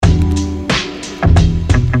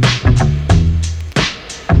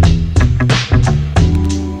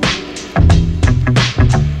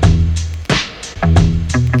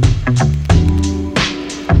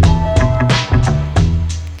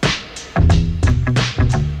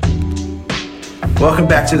Welcome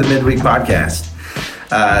back to the Midweek Podcast.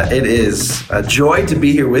 It is a joy to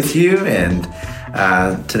be here with you, and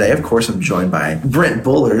today, of course, I'm joined by Brent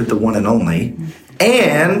Bullard, the one and only,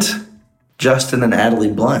 and Justin and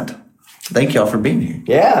Adelie Blunt. Thank y'all for being here.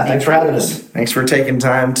 Yeah, thanks for having us. Thanks for taking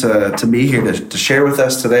time to be here to share with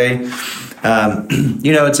us today.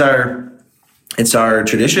 It's our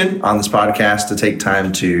tradition on this podcast to take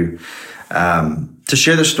time to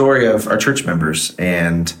share the story of our church members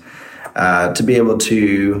and to be able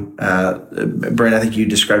to, Brent, I think you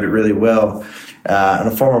described it really well on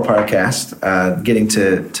a former podcast, getting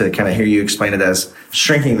to kind of hear you explain it as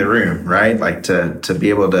shrinking the room, right? Like to be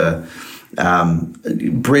able to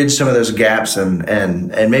bridge some of those gaps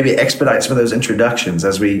and maybe expedite some of those introductions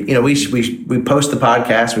as we post the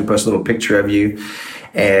podcast, we post a little picture of you.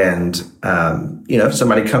 And, if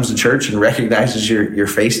somebody comes to church and recognizes your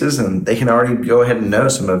faces, and they can already go ahead and know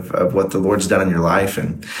some of what the Lord's done in your life.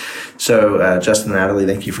 And so, Justin and Adelie,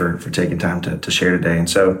 thank you for taking time to share today. And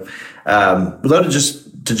so, we'd love to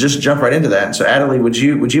just jump right into that. And so, Adelie,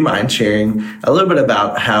 would you mind sharing a little bit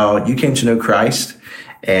about how you came to know Christ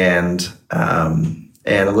and a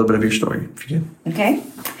little bit of your story, if you could? Okay.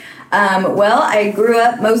 Well, I grew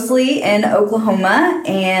up mostly in Oklahoma,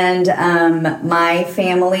 and my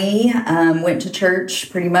family went to church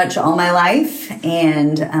pretty much all my life.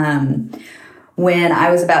 And when I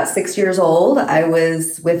was about 6 years old, I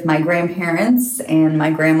was with my grandparents, and my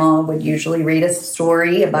grandma would usually read us a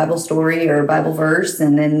story, a Bible story or a Bible verse,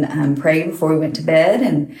 and then pray before we went to bed.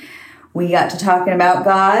 And we got to talking about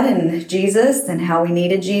God and Jesus and how we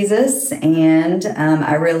needed Jesus. And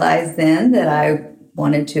I realized then that I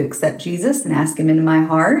wanted to accept Jesus and ask him into my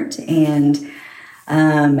heart. And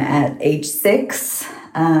at age 6,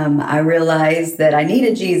 I realized that I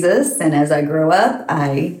needed Jesus. And as I grew up,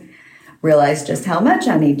 I realized just how much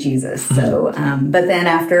I need Jesus. So, but then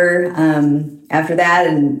after that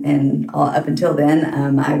and up until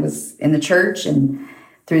then, I was in the church and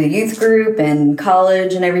through the youth group and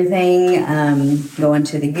college and everything, going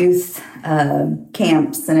to the youth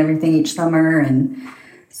camps and everything each summer. And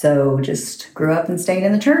so just grew up and stayed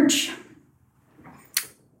in the church.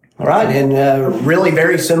 All right, and really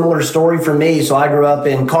very similar story for me. So I grew up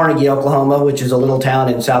in Carnegie, Oklahoma, which is a little town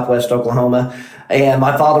in southwest Oklahoma. And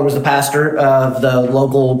my father was the pastor of the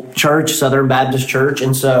local church, Southern Baptist Church.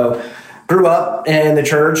 And so grew up in the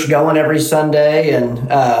church, going every Sunday. And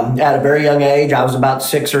at a very young age, I was about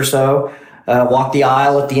 6 or so. Walked the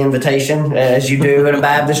aisle at the invitation, as you do in a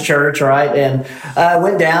Baptist church, right? And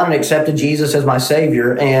went down and accepted Jesus as my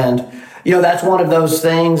Savior. And, that's one of those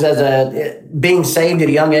things being saved at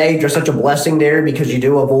a young age are such a blessing there, because you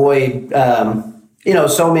do avoid,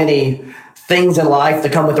 so many things in life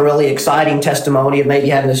that come with a really exciting testimony of maybe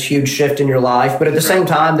having this huge shift in your life. But at the same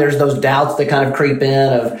time, there's those doubts that kind of creep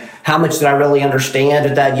in of how much did I really understand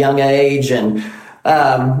at that young age? And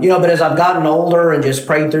but as I've gotten older and just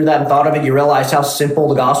prayed through that and thought of it, you realize how simple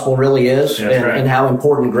the gospel really is, and how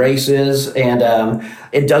important grace is. And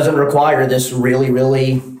it doesn't require this really,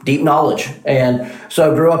 really deep knowledge. And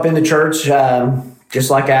so I grew up in the church,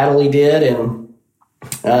 just like Adelie did, and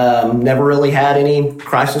never really had any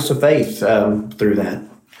crisis of faith through that.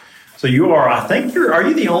 So are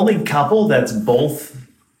you the only couple that's both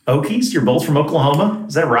Okies? You're both from Oklahoma,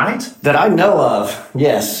 is that right? That I know of,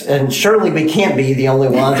 yes. And surely we can't be the only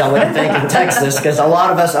ones, I wouldn't think, in Texas, because a lot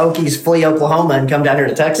of us Okies flee Oklahoma and come down here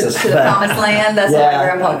to Texas. To the promised land, that's what my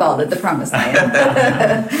grandpa called it, the promised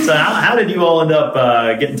land. So how did you all end up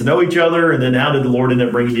getting to know each other, and then how did the Lord end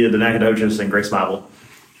up bringing you to Nacogdoches and Grace Bible?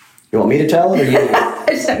 You want me to tell it, or you? I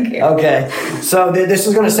just don't care. Okay. So this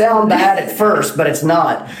is going to sound bad at first, but it's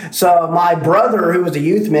not. So my brother, who was a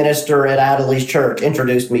youth minister at Adelie's church,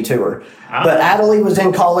 introduced me to her. But Adelie was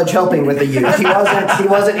in college helping with the youth. He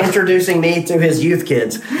wasn't introducing me to his youth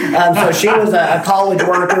kids. So she was a college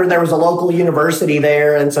worker. There was a local university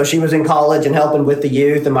there, and so she was in college and helping with the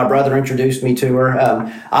youth, and my brother introduced me to her.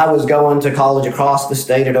 I was going to college across the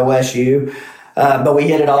state at OSU. But we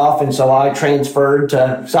hit it off, and so I transferred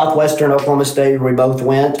to Southwestern Oklahoma State, where we both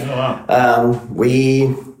went. Oh, wow.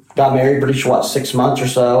 We got married pretty 6 months or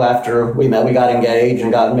so after we met. We got engaged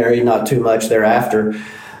and got married not too much thereafter.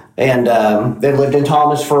 And then lived in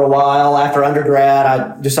Thomas for a while. After undergrad,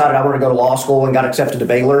 I decided I wanted to go to law school and got accepted to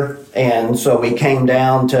Baylor. And so we came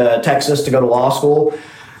down to Texas to go to law school.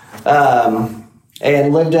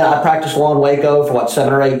 And I practiced law in Waco for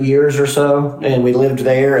 7 or 8 years or so, and we lived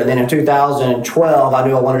there. And then in 2012, I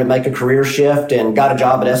knew I wanted to make a career shift and got a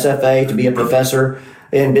job at SFA to be a professor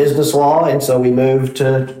in business law. And so we moved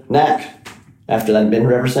to NAC. After that, I've been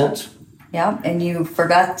here ever since. Yep, and you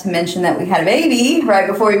forgot to mention that we had a baby right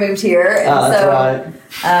before we moved here. And that's right.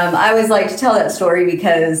 I always like to tell that story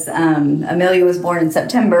because Amelia was born in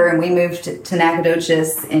September, and we moved to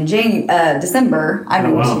Nacogdoches in December. I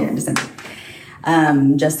moved here in December.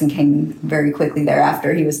 Justin came very quickly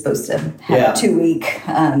thereafter. He was supposed to have a 2-week.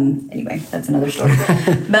 Anyway, that's another story.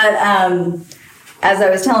 But as I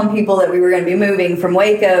was telling people that we were going to be moving from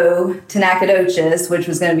Waco to Nacogdoches, which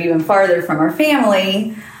was going to be even farther from our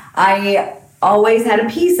family, I always had a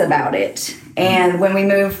peace about it. And when we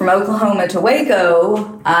moved from Oklahoma to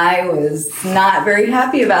Waco, I was not very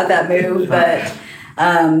happy about that move. But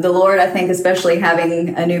the Lord, I think, especially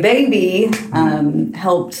having a new baby,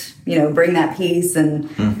 helped, bring that peace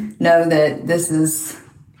and know that this is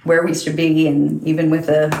where we should be. And even with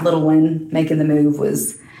a little one, making the move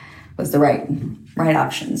was the right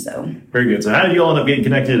option. So very good. So how did you all end up getting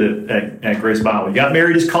connected at Grace Bible? You got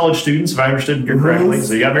married as college students, if I understood you correctly.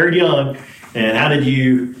 So you got married young, and how did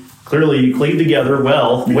you clearly cleave together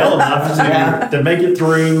well enough to make it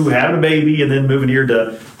through having a baby and then moving here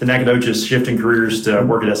to Nacogdoches, shifting careers to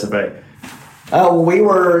work at SFA?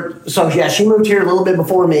 She moved here a little bit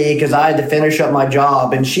before me because I had to finish up my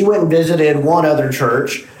job, and she went and visited one other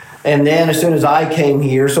church. And then as soon as I came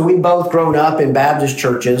here, so we'd both grown up in Baptist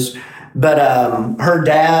churches, but her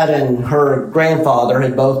dad and her grandfather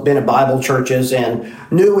had both been at Bible churches and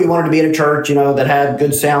knew we wanted to be at a church, that had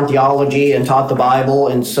good sound theology and taught the Bible.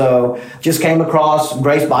 And so just came across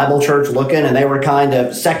Grace Bible Church looking, and they were kind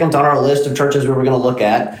of second on our list of churches we were going to look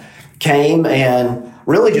at. Came and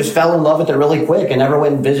really just fell in love with it really quick and never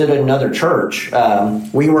went and visited another church.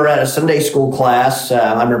 We were at a Sunday school class.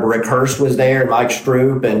 I remember Rick Hurst was there and Mike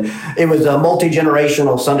Stroop, and it was a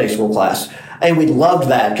multi-generational Sunday school class. And we loved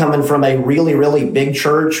that, coming from a really, really big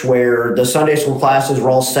church where the Sunday school classes were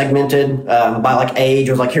all segmented by age.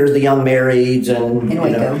 It was here's the young marrieds and in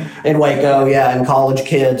Waco. In Waco, and college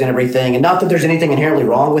kids and everything. And not that there's anything inherently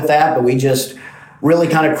wrong with that, but we just really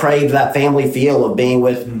kind of craved that family feel of being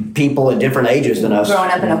with people at different ages than us.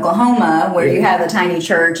 Growing up in Oklahoma, where you have a tiny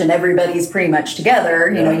church and everybody's pretty much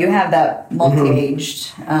together, you have that multi-aged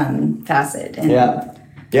facet. And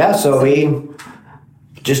so we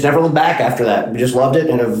just never looked back after that. We just loved it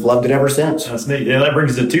and have loved it ever since. That's neat. Yeah, that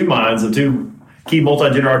brings us to two minds. The two key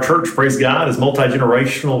our church, praise God, is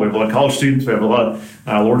multi-generational. We have a lot of college students. We have a lot of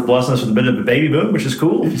Lord's blessing us with a bit of a baby boom, which is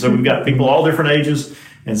cool. So we've got people all different ages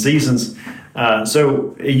and seasons.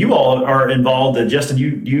 So you all are involved. Justin,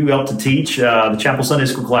 you help to teach the Chapel Sunday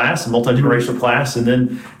School class, a multi-generational class, and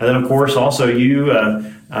then of course also you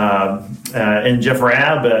and Jeff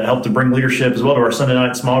Rabb help to bring leadership as well to our Sunday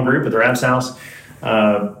night small group at the Rabb's house.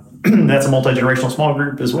 That's a multi-generational small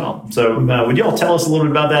group as well. So would you all tell us a little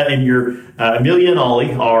bit about that? And your Amelia and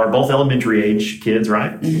Ollie are both elementary age kids,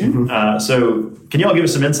 right? So can you all give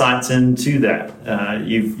us some insights into that?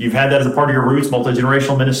 You've had that as a part of your roots,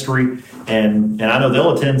 multi-generational ministry, and I know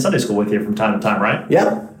they'll attend Sunday school with you from time to time, right?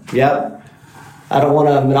 Yep. I don't want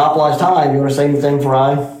to monopolize time. You want to say anything before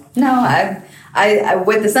I? No, I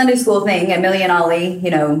with the Sunday school thing, Amelia and Ollie,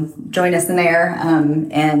 join us in there,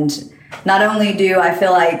 and not only do I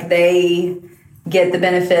feel like they get the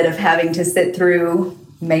benefit of having to sit through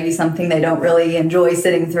maybe something they don't really enjoy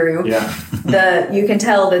sitting through. You can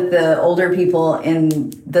tell that the older people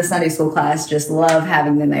in the Sunday school class just love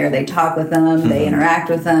having them there. They talk with them, they interact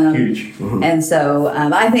with them. Huge. And so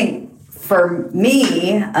I think for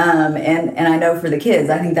me, and I know for the kids,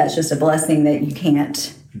 I think that's just a blessing that you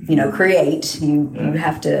can't, create. You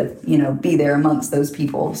have to, be there amongst those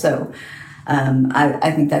people. So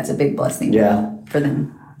I think that's a big blessing for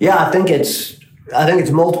them. Yeah, I think it's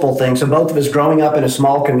multiple things. So both of us growing up in a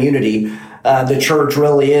small community, the church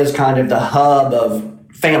really is kind of the hub of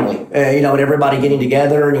family, and everybody getting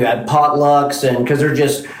together, and you had potlucks, and because they're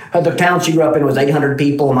just, the town she grew up in was 800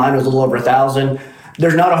 people, mine was a little over 1,000.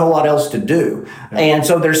 There's not a whole lot else to do. And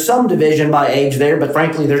so there's some division by age there, but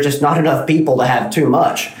frankly, there's just not enough people to have too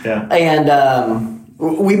much. And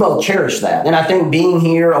we both cherish that. And I think being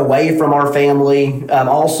here away from our family,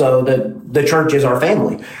 also the church is our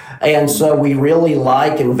family. And so we really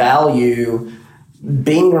like and value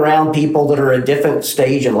being around people that are a different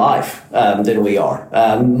stage in life than we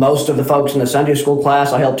are. Most of the folks in the Sunday school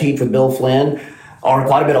class I help teach with Bill Flynn are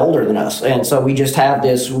quite a bit older than us. And so we just have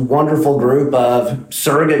this wonderful group of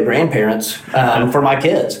surrogate grandparents for my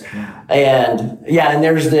kids. And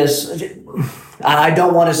there's this, I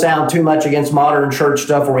don't want to sound too much against modern church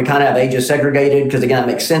stuff where we kind of have ages segregated, because again, it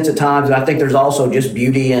makes sense at times. And I think there's also just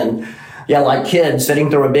beauty in, like kids sitting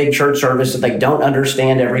through a big church service that they don't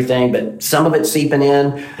understand everything, but some of it's seeping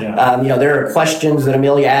in. Yeah. There are questions that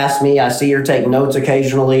Amelia asked me. I see her take notes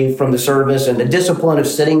occasionally from the service, and the discipline of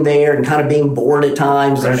sitting there and kind of being bored at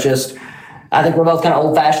times. There's just, I think we're both kind of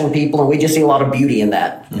old-fashioned people, and we just see a lot of beauty in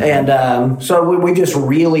that. Mm-hmm. And so we just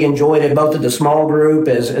really enjoyed it, both at the small group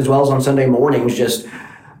as well as on Sunday mornings, just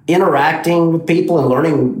interacting with people and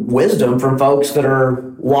learning wisdom from folks that are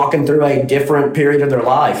walking through a different period of their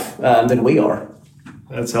life than we are.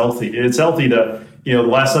 That's healthy. It's healthy to, the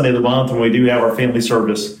last Sunday of the month when we do have our family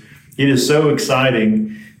service, it is so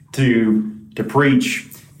exciting to preach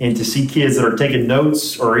and to see kids that are taking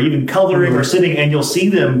notes or even coloring or sitting, and you'll see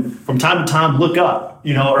them from time to time look up,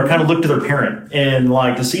 or kind of look to their parent, and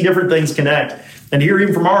like to see different things connect. And hear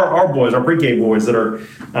even from our boys, our pre-K boys that are,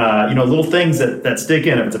 little things that stick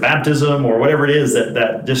in. If it's a baptism or whatever it is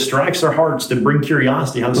that just strikes their hearts to bring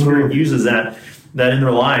curiosity, how the Spirit uses that in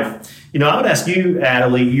their life. I would ask you,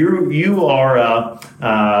 Adelie, you are,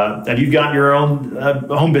 and you've got your own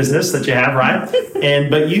home business that you have, right?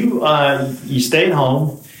 But you stay at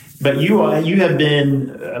home. But you have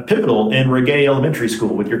been pivotal in Regay Elementary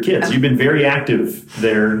School with your kids. You've been very active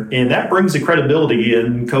there, and that brings the credibility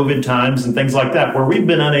in COVID times and things like that, where we've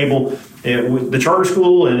been unable, with the charter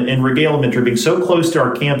school and Regay Elementary being so close to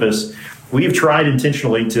our campus, we've tried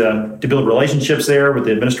intentionally to build relationships there with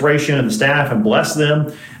the administration and the staff and bless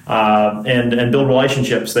them and build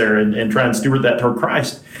relationships there and try and steward that toward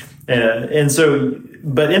Christ.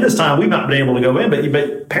 But in this time, we've not been able to go in.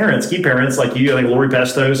 But parents, key parents like you, I think Lori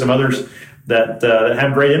Pesto, some others that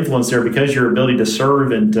have great influence there because your ability to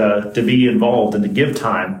serve and to be involved and to give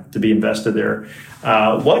time to be invested there.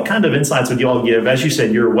 What kind of insights would you all give? As you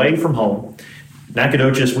said, you're away from home.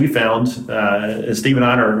 Nacogdoches, we found, as Steve and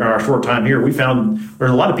I are in our short time here, we found there's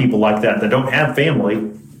a lot of people like that don't have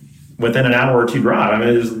family within an hour or two drive. I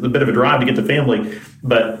mean, there's a bit of a drive to get to family.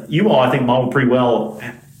 But you all, I think, modeled pretty well.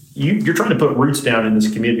 You're trying to put roots down in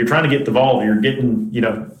this community. You're trying to get involved. You're getting,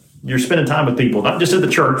 you're spending time with people, not just at the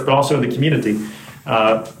church, but also in the community.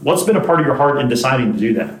 What's been a part of your heart in deciding to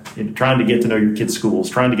do that? Trying to get to know your kids' schools,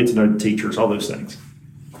 trying to get to know the teachers, all those things.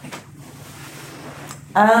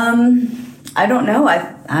 I don't know.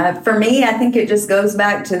 For me, I think it just goes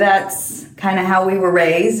back to that's kind of how we were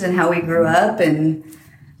raised and how we grew up. And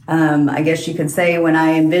I guess you could say when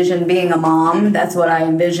I envisioned being a mom, that's what I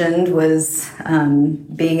envisioned was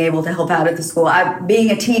being able to help out at the school.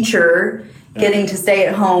 Being a teacher, getting to stay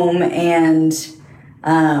at home and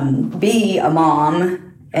be a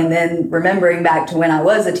mom, and then remembering back to when I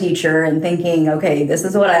was a teacher and thinking, okay, this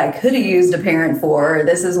is what I could have used a parent for.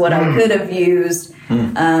 This is what I could have used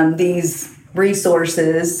these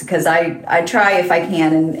resources, because I try if I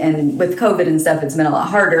can, and with COVID and stuff, it's been a lot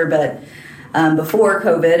harder, but before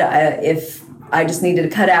COVID, if I just needed to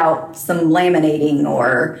cut out some laminating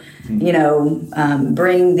or,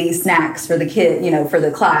 bring these snacks for the kid, for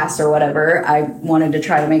the class or whatever, I wanted to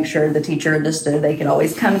try to make sure the teacher understood they could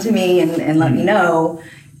always come to me and let me know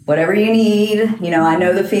whatever you need. I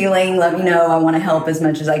know the feeling, let me know. I want to help as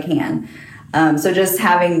much as I can. So just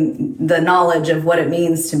having the knowledge of what it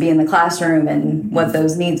means to be in the classroom and what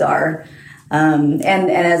those needs are. And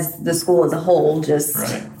as the school as a whole, just,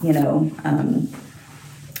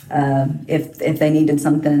 if they needed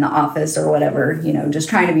something in the office or whatever, just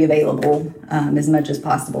trying to be available as much as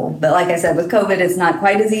possible. But like I said, with COVID, it's not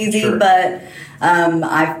quite as easy, but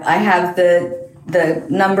I have the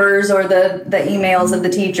numbers or the emails of the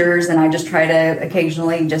teachers, and I just try to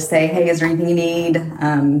occasionally just say, hey, is there anything you need?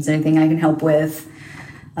 Is there anything I can help with?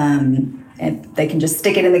 And they can just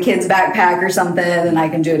stick it in the kid's backpack or something, and I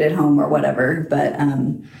can do it at home or whatever. But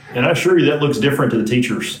and I assure you that looks different to the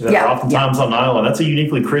teachers that are oftentimes on the island. That's a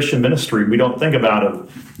uniquely Christian ministry. We don't think about it.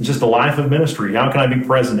 It's just a life of ministry. How can I be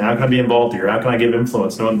present? How can I be involved here? How can I give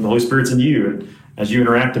influence? Knowing the Holy Spirit's in you and as you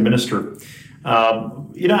interact and minister.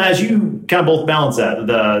 As you kind of both balance that,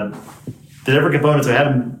 the different components of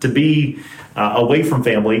having to be away from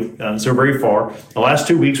family so very far. The last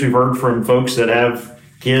 2 weeks, we've heard from folks that have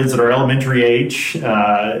kids that are elementary age,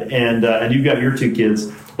 and you've got your two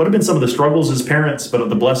kids. What have been some of the struggles as parents, but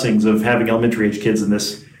the blessings of having elementary age kids in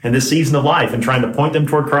this season of life and trying to point them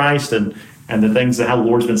toward Christ and the things that how the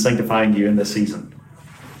Lord's been sanctifying you in this season?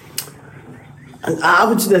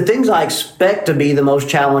 The things I expect to be the most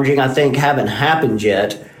challenging, I think, haven't happened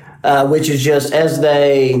yet, which is just as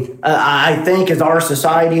I think as our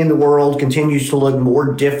society and the world continues to look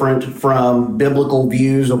more different from biblical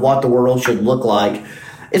views of what the world should look like,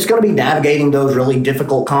 it's going to be navigating those really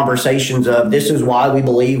difficult conversations of this is why we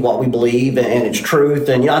believe what we believe and it's truth.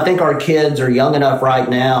 And I think our kids are young enough right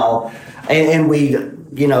now, and we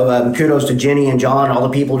kudos to Jenny and John, all the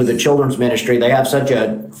people to the children's ministry. They have such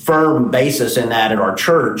a firm basis in that at our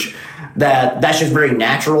church that's just very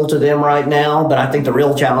natural to them right now. But I think the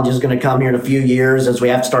real challenge is going to come here in a few years as we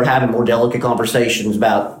have to start having more delicate conversations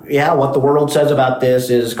about, what the world says about this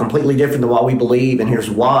is completely different than what we believe, and here's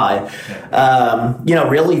why.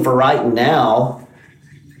 Really for right now,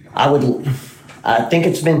 I think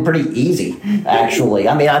it's been pretty easy, actually.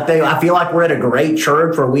 I mean, I feel like we're at a great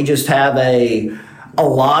church where we just have a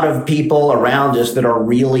lot of people around us that are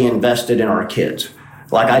really invested in our kids.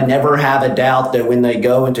 Like, I never have a doubt that when they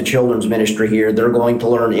go into children's ministry here, they're going to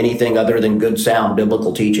learn anything other than good, sound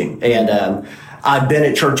biblical teaching. And I've been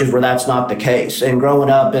at churches where that's not the case. And growing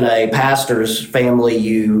up in a pastor's family,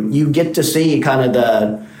 you get to see kind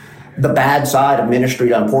of the bad side of ministry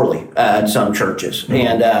done poorly at some churches.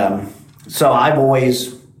 Mm-hmm. And so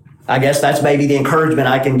I guess that's maybe the encouragement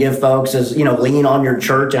I can give folks is, lean on your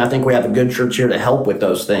church. And I think we have a good church here to help with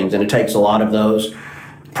those things. And it takes a lot of those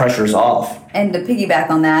pressures off. And to piggyback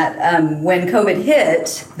on that, when COVID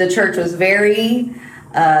hit, the church was very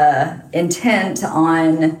intent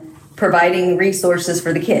on providing resources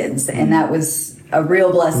for the kids. And that was a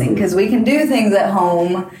real blessing because we can do things at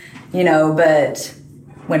home, but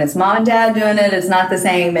when it's mom and dad doing it, it's not the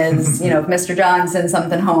same as, if Mr. John sends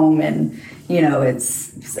something home and,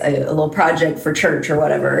 it's a little project for church or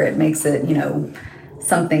whatever. It makes it,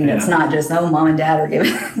 something that's not just, mom and dad are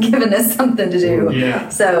giving us something to do. Yeah.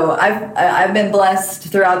 So I've been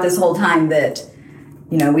blessed throughout this whole time that,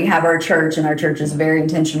 we have our church, and our church is very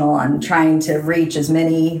intentional on trying to reach as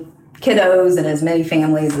many kiddos and as many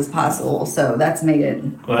families as possible. So that's made it.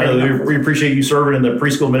 Well, we appreciate you serving in the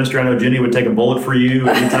preschool ministry. I know Jenny would take a bullet for you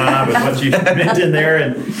every time and what you meant in there.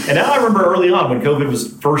 And now I remember early on when COVID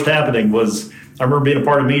was first happening I remember being a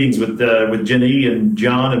part of meetings with Jenny and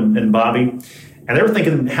John and Bobby. And they were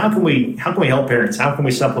thinking, how can we help parents? How can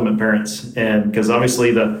we supplement parents? And because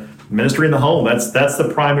obviously the ministry in the home, that's the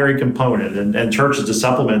primary component, and churches to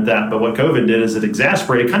supplement that. But what COVID did is it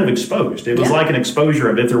exacerbated, kind of exposed. It was like an exposure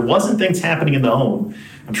of if there wasn't things happening in the home.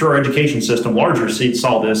 I'm sure our education system larger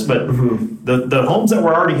saw this, but the homes that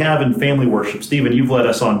were already having family worship. Stephen, you've led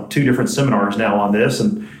us on 2 different seminars now on this,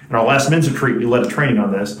 and in our last men's retreat, we led a training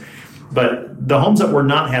on this. But the homes that were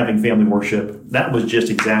not having family worship, that was just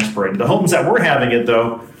exasperated. The homes that were having it,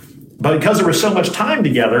 though, but because there was so much time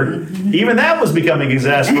together, even that was becoming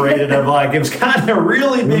exasperated of it was kind of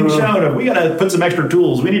really being shown of we got to put some extra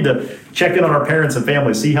tools. We need to check in on our parents and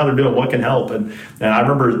families, see how they're doing, what can help. And I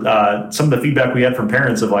remember some of the feedback we had from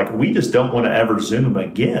parents of we just don't want to ever Zoom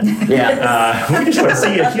again. Yeah. We just want to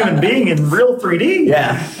see a human being in real 3D.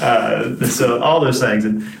 Yeah. So all those things.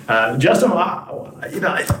 And Justin,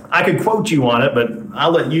 I could quote you on it, but I'll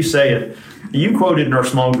let you say it. You quoted in our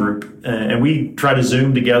small group, and we tried to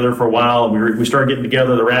Zoom together for a while. We started getting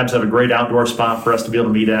together. The Rabs have a great outdoor spot for us to be able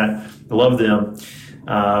to meet at. I love them.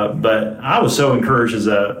 But I was so encouraged as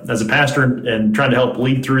a pastor and trying to help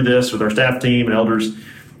lead through this with our staff team and elders.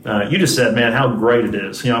 You just said, man, how great it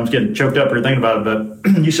is. I'm getting choked up here thinking about it,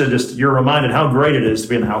 but you said you're reminded how great it is to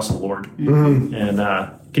be in the house of the Lord. Mm-hmm. And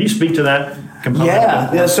can you speak to that component?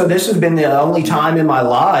 Yeah. So this has been the only time in my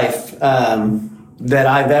life that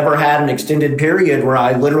I've ever had an extended period where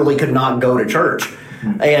I literally could not go to church.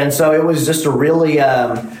 Mm-hmm. And so it was just a really,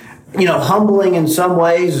 humbling in some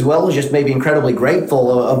ways, as well as just maybe incredibly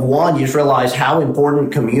grateful of one, you just realize how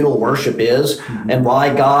important communal worship is and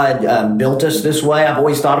why God built us this way. I've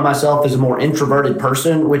always thought of myself as a more introverted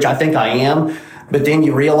person, which I think I am. But then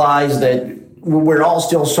you realize that we're all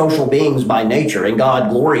still social beings by nature, and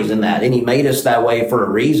God glories in that, and He made us that way for a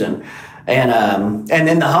reason. And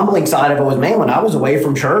then the humbling side of it was, man, when I was away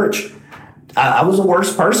from church, I was a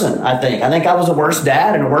worse person, I think. I think I was a worse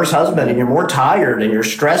dad and a worse husband, and you're more tired and you're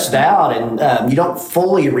stressed out, and you don't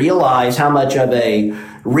fully realize how much of a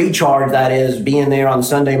recharge that is being there on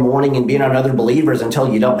Sunday morning and being on other believers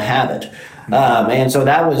until you don't have it. And so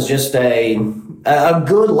that was just a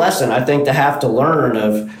good lesson, I think, to have to learn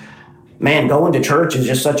of, man, going to church is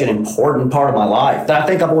just such an important part of my life that I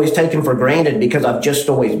think I've always taken for granted because I've just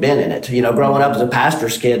always been in it. Growing up as a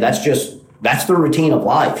pastor's kid, that's the routine of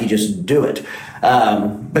life. You just do it.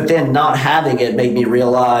 But then not having it made me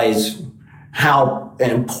realize how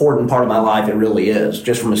an important part of my life it really is,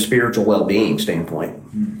 just from a spiritual well-being standpoint.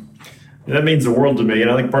 That means the world to me.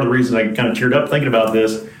 And I think part of the reason I kind of teared up thinking about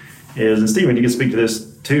this is, and Stephen, you can speak to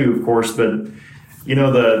this too, of course, but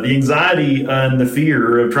the anxiety and the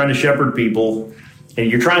fear of trying to shepherd people,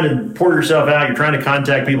 and you're trying to pour yourself out, you're trying to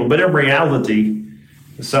contact people, but in reality,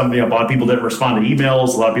 a lot of people didn't respond to emails,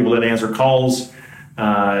 a lot of people didn't answer calls.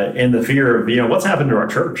 and the fear of, what's happened to our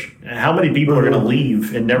church? How many people are going to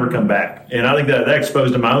leave and never come back? And I think that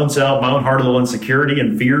exposed to my own self, my own heart, a little insecurity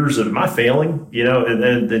and fears of, am I failing?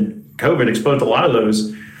 And COVID exposed a lot of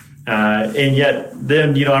those. And yet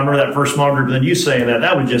then, I remember that first small group, and then you saying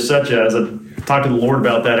that was just as I talked to the Lord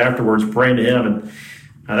about that afterwards, praying to him. And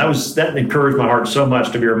that encouraged my heart so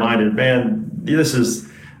much to be reminded, man, this is,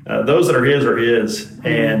 those that are his,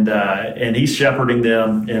 and he's shepherding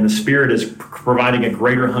them, and the Spirit is providing a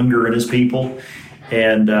greater hunger in his people.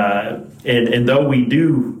 And though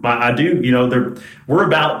we're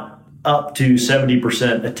about up to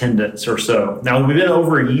 70% attendance or so. Now we've been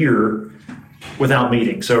over a year without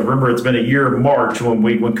meeting. So remember, it's been a year of March when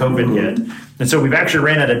COVID hit. And so we've actually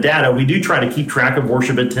ran out of data. We do try to keep track of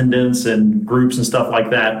worship attendance and groups and stuff like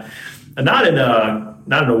that. And not in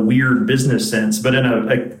a weird business sense, but in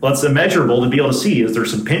a measurable to be able to see, is there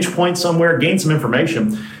some pinch points somewhere, gain some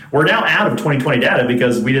information. We're now out of 2020 data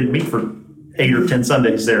because we didn't meet for 8 or 10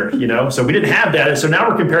 Sundays there, so we didn't have data. So now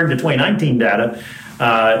we're comparing to 2019 data,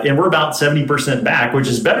 and we're about 70% back, which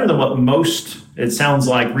is better than what it sounds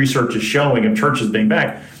like research is showing of churches being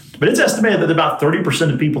back. But it's estimated that about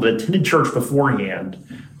 30% of people that attended church beforehand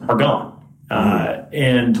are gone.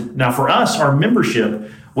 And now for us, our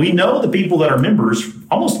membership, we know the people that are members,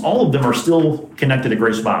 almost all of them are still connected to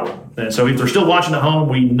Grace Bible. And so if they're still watching at home,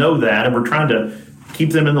 we know that, and we're trying to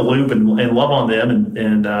keep them in the loop and love on them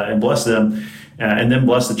and bless them, and then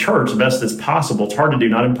bless the church the best as possible. It's hard to do,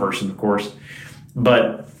 not in person, of course.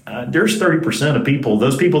 But there's 30% of people,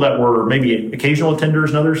 those people that were maybe occasional attenders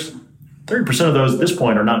and others, 30% of those at this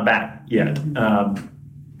point are not back yet.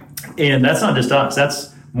 And that's not just us.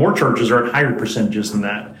 That's more churches are at higher percentages than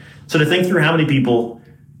that. So to think through how many people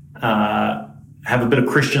have a bit of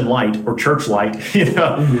Christian light or church light,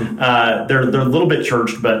 they're a little bit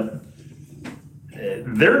churched, but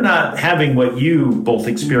they're not having what you both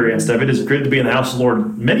experienced of it is good to be in the house of the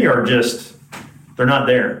Lord. Many are just, they're not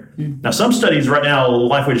there. Now, some studies right now,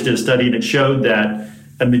 Lifeway just did a study, and it showed that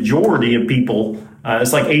a majority of people,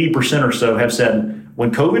 it's like 80% or so, have said,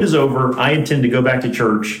 when COVID is over, I intend to go back to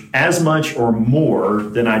church as much or more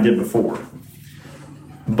than I did before.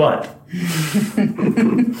 But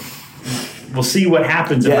we'll see what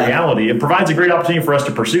happens in reality. It provides a great opportunity for us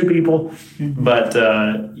to pursue people. But,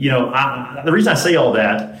 the reason I say all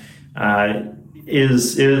that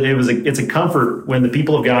is it's a comfort when the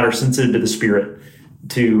people of God are sensitive to the Spirit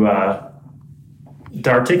to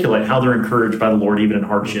articulate how they're encouraged by the Lord, even in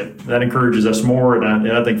hardship. That encourages us more,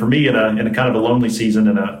 and I think for me, in a kind of a lonely season,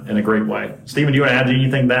 in a great way. Stephen, do you want to add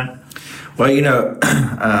anything to that? Well, I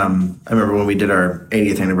remember when we did our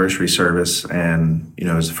 80th anniversary service, and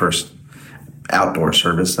it was the first outdoor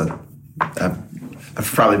service that I've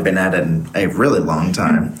probably been at in a really long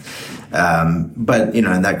time. But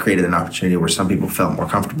and that created an opportunity where some people felt more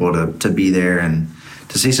comfortable to be there and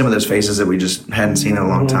to see some of those faces that we just hadn't seen in a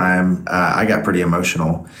long time. I got pretty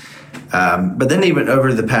emotional. But then even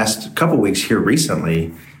over the past couple weeks here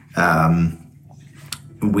recently,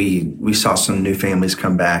 we saw some new families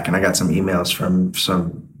come back, and I got some emails from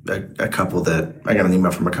a couple that I got an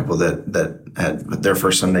email from a couple that had their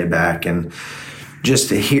first Sunday back, and just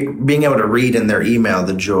to being able to read in their email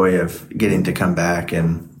the joy of getting to come back.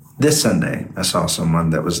 And this Sunday, I saw someone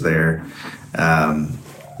that was there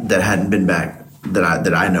that hadn't been back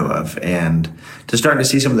that I know of, and to start to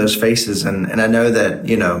see some of those faces, and I know that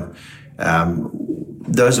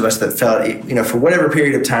those of us that felt for whatever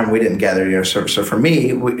period of time we didn't gather, so for me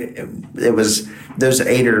it was those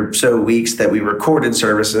 8 or so weeks that we recorded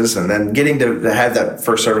services, and then getting to have that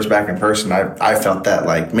first service back in person, I felt that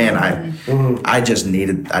like, man, I just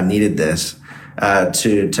needed this.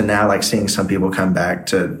 To now, like, seeing some people come back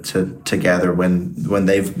to gather when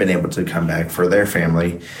they've been able to come back for their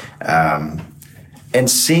family, and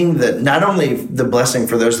seeing that not only the blessing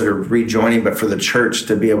for those that are rejoining, but for the church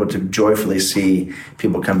to be able to joyfully see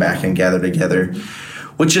people come back and gather together,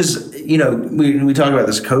 which is, we talk about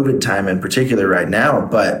this COVID time in particular right now,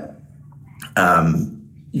 but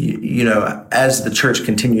as the church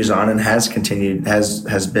continues on and has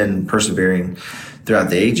been persevering throughout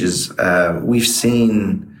the ages, we've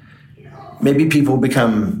seen maybe people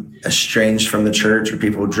become estranged from the church, or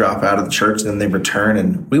people drop out of the church and then they return.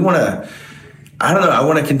 And I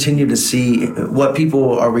want to continue to see how many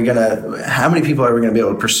people are we going to be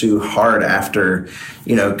able to pursue hard after,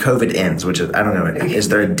 COVID ends, which is, I don't know, is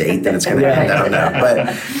there a date that it's going to end? I don't know.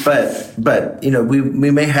 But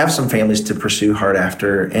we may have some families to pursue hard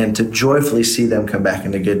after, and to joyfully see them come back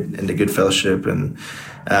into good fellowship and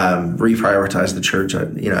reprioritize the church.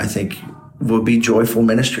 I think will be joyful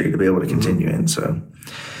ministry to be able to continue in. So,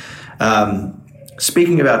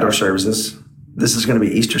 speaking of outdoor services, this is going to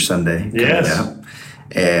be Easter Sunday. Yes. Up.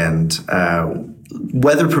 And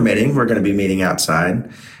weather permitting, we're going to be meeting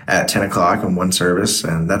outside at 10 o'clock on one service,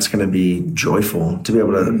 and that's going to be joyful to be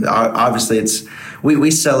able to, obviously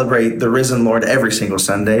we celebrate the risen Lord every single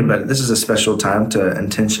Sunday, but this is a special time to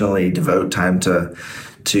intentionally devote time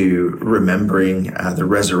to remembering the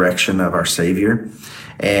resurrection of our Savior.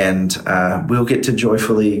 And we'll get to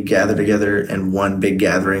joyfully gather together in one big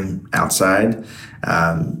gathering outside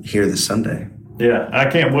here this Sunday. Yeah, I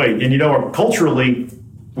can't wait. And culturally,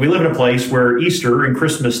 we live in a place where Easter and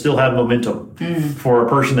Christmas still have momentum for a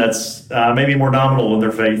person that's maybe more nominal in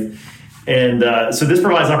their faith. And so this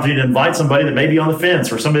provides an opportunity to invite somebody that may be on the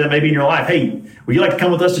fence or somebody that may be in your life. Hey, would you like to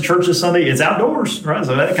come with us to church this Sunday? It's outdoors, right?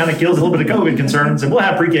 So that kind of kills a little bit of COVID concerns. And we'll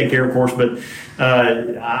have pre-K care, of course, but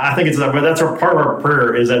I think that's part of our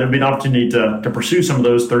prayer is that it would be an opportunity to pursue some of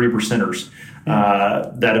those 30%ers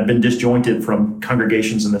that have been disjointed from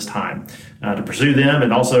congregations in this time, to pursue them,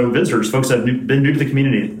 and also visitors, folks that have been new to the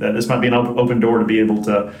community, that this might be an open door to be able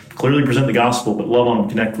to clearly present the gospel, but love on them,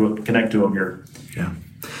 connect to them here. Yeah.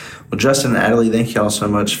 Well, Justin and Adelie, thank you all so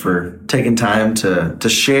much for taking time to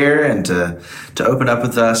share and to open up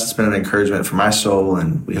with us. It's been an encouragement for my soul,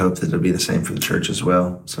 and we hope that it'll be the same for the church as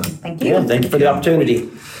well. So thank you. Yeah, thank you for the opportunity.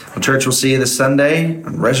 Well, church, we'll see you this Sunday,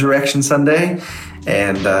 on Resurrection Sunday,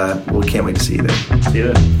 and we can't wait to see you there. See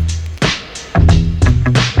you then.